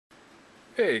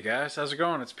Hey guys, how's it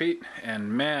going? It's Pete,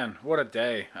 and man, what a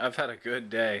day. I've had a good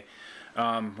day.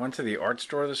 Went to the art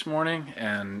store this morning,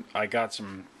 and I got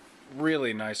some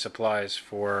really nice supplies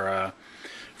for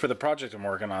the project I'm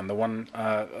working on.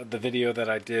 The video that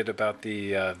I did about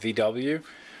the VW.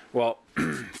 Well,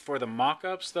 for the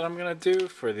mock-ups that I'm gonna do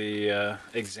for the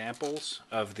examples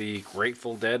of the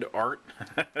Grateful Dead art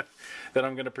that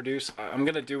I'm gonna produce, I'm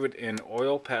gonna do it in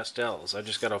oil pastels. I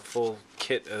just got a full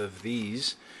kit of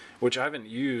these, which I haven't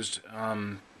used.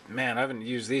 Man, I haven't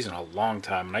used these in a long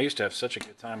time, and I used to have such a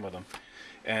good time with them.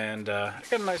 And I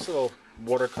got a nice little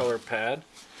watercolor pad,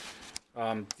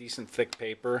 decent thick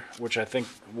paper, which I think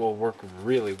will work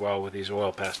really well with these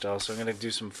oil pastels. So I'm going to do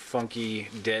some funky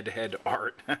deadhead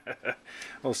art.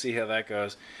 We'll see how that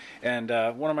goes. And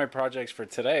one of my projects for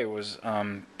today was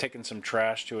taking some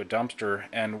trash to a dumpster.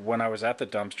 And when I was at the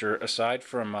dumpster, aside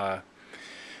from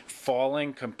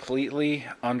falling completely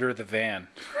under the van,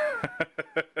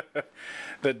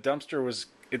 the dumpster was,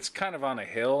 it's kind of on a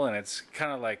hill, and it's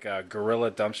kind of like a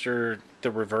guerrilla dumpster, the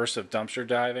reverse of dumpster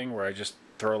diving, where I just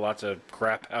throw lots of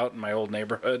crap out in my old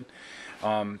neighborhood.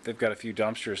 They've got a few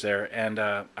dumpsters there, and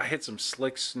I hit some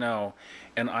slick snow,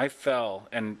 and I fell,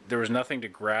 and there was nothing to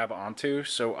grab onto,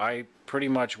 so I pretty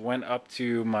much went up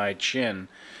to my chin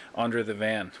under the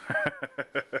van.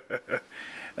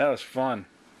 That was fun.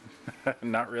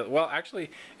 Not really. Well,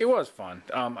 actually, it was fun.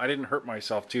 I didn't hurt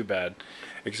myself too bad,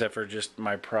 except for just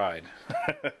my pride.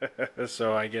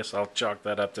 So I guess I'll chalk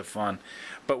that up to fun.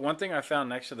 But one thing I found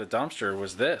next to the dumpster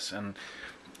was this, and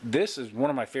this is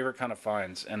one of my favorite kind of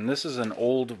finds. And this is an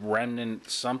old remnant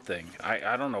something.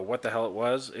 I don't know what the hell it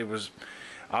was. It was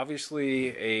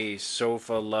obviously a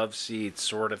sofa love seat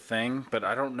sort of thing, but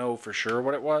I don't know for sure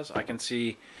what it was. I can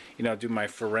see, do my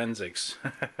forensics.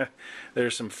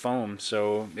 There's some foam,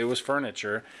 so it was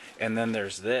furniture. And then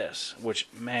there's this, which,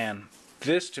 man,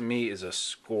 this to me is a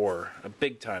score, a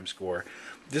big time score.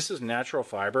 This is natural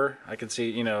fiber. I can see,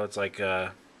 it's like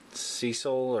sisal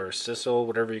or sisal,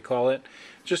 whatever you call it.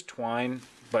 Just twine.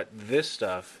 But this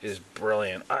stuff is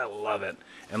brilliant. I love it.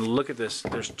 And look at this.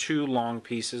 There's two long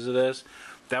pieces of this.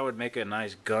 That would make a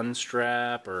nice gun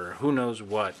strap, or who knows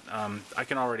what. I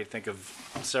can already think of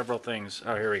several things.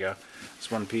 Oh, here we go.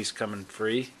 This one piece coming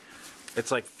free.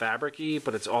 It's like fabric-y,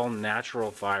 but it's all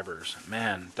natural fibers.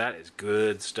 Man, that is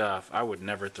good stuff. I would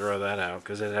never throw that out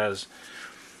because it has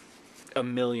a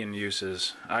million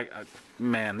uses.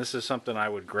 Man, this is something I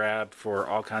would grab for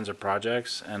all kinds of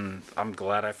projects, and I'm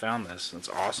glad I found this. It's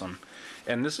awesome.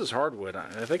 And this is hardwood.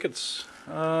 I think it's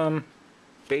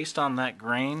based on that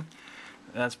grain.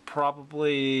 That's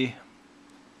probably,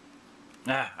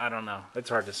 I don't know. It's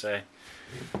hard to say.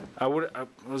 I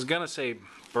was gonna say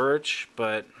birch,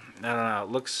 but I don't know. It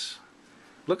looks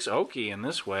oaky in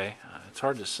this way. It's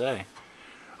hard to say.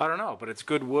 I don't know, but it's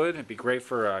good wood. It'd be great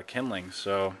for kindling.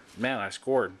 So, man, I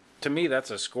scored. To me,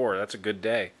 that's a score. That's a good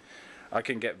day. I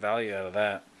can get value out of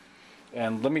that.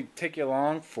 And let me take you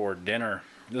along for dinner.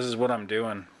 This is what I'm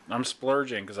doing. I'm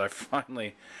splurging because I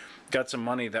finally got some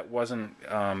money that wasn't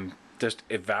just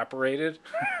evaporated.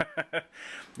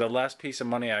 The last piece of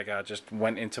money I got just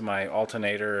went into my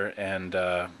alternator and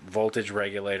voltage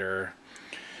regulator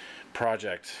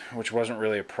project, which wasn't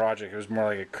really a project. It was more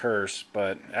like a curse,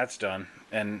 but that's done.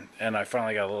 And I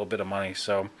finally got a little bit of money.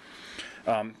 So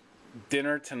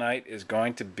dinner tonight is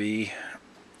going to be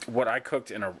what I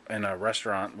cooked in a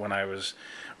restaurant when I was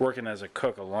working as a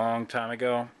cook a long time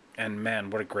ago. And man,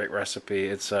 what a great recipe.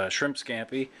 It's shrimp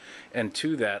scampi, and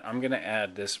to that I'm gonna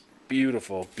add this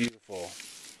beautiful, beautiful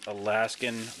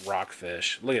Alaskan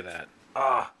rockfish. Look at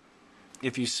that.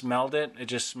 If you smelled it, it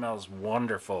just smells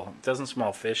wonderful. It doesn't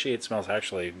smell fishy, it smells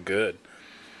actually good.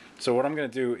 So what I'm gonna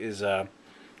do is I'm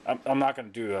not gonna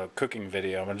do a cooking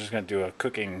video. I'm just gonna do a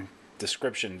cooking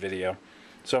description video.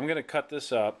 So I'm gonna cut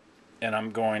this up, and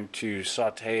I'm going to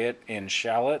saute it in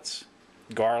shallots,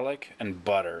 garlic, and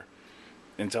butter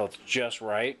until it's just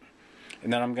right.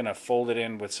 And then I'm gonna fold it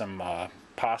in with some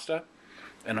pasta,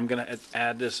 and I'm gonna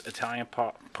add this Italian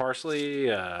parsley,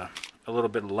 a little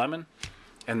bit of lemon,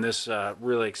 and this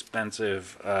really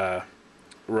expensive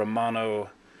Romano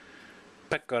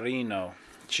Pecorino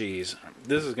cheese.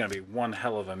 This is gonna be one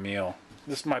hell of a meal.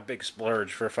 This is my big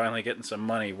splurge for finally getting some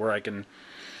money where I can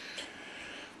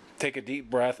take a deep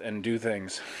breath and do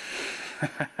things.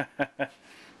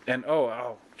 And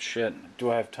oh shit,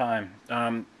 do I have time?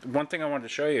 One thing I wanted to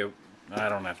show you, I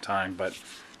don't have time, but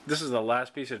this is the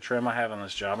last piece of trim I have on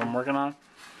this job I'm working on.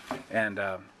 And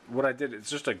what I did,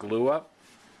 it's just a glue up,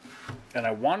 and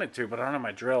I wanted to, but I don't have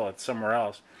my drill, it's somewhere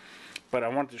else. But I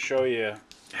wanted to show you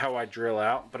how I drill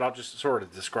out, but I'll just sort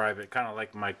of describe it, kind of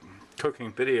like my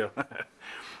cooking video.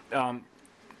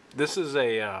 This is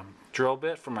a drill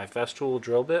bit for my Festool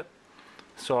drill bit.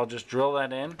 So I'll just drill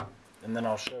that in, and then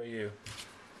I'll show you.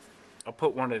 I'll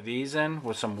put one of these in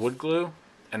with some wood glue,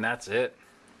 and that's it.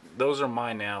 Those are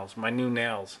my nails, my new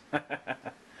nails.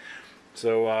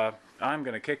 So I'm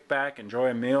going to kick back, enjoy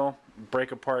a meal,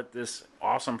 break apart this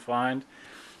awesome find,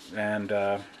 and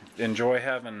enjoy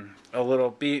having a little,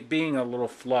 being a little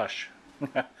flush.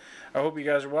 I hope you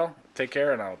guys are well. Take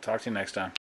care, and I'll talk to you next time.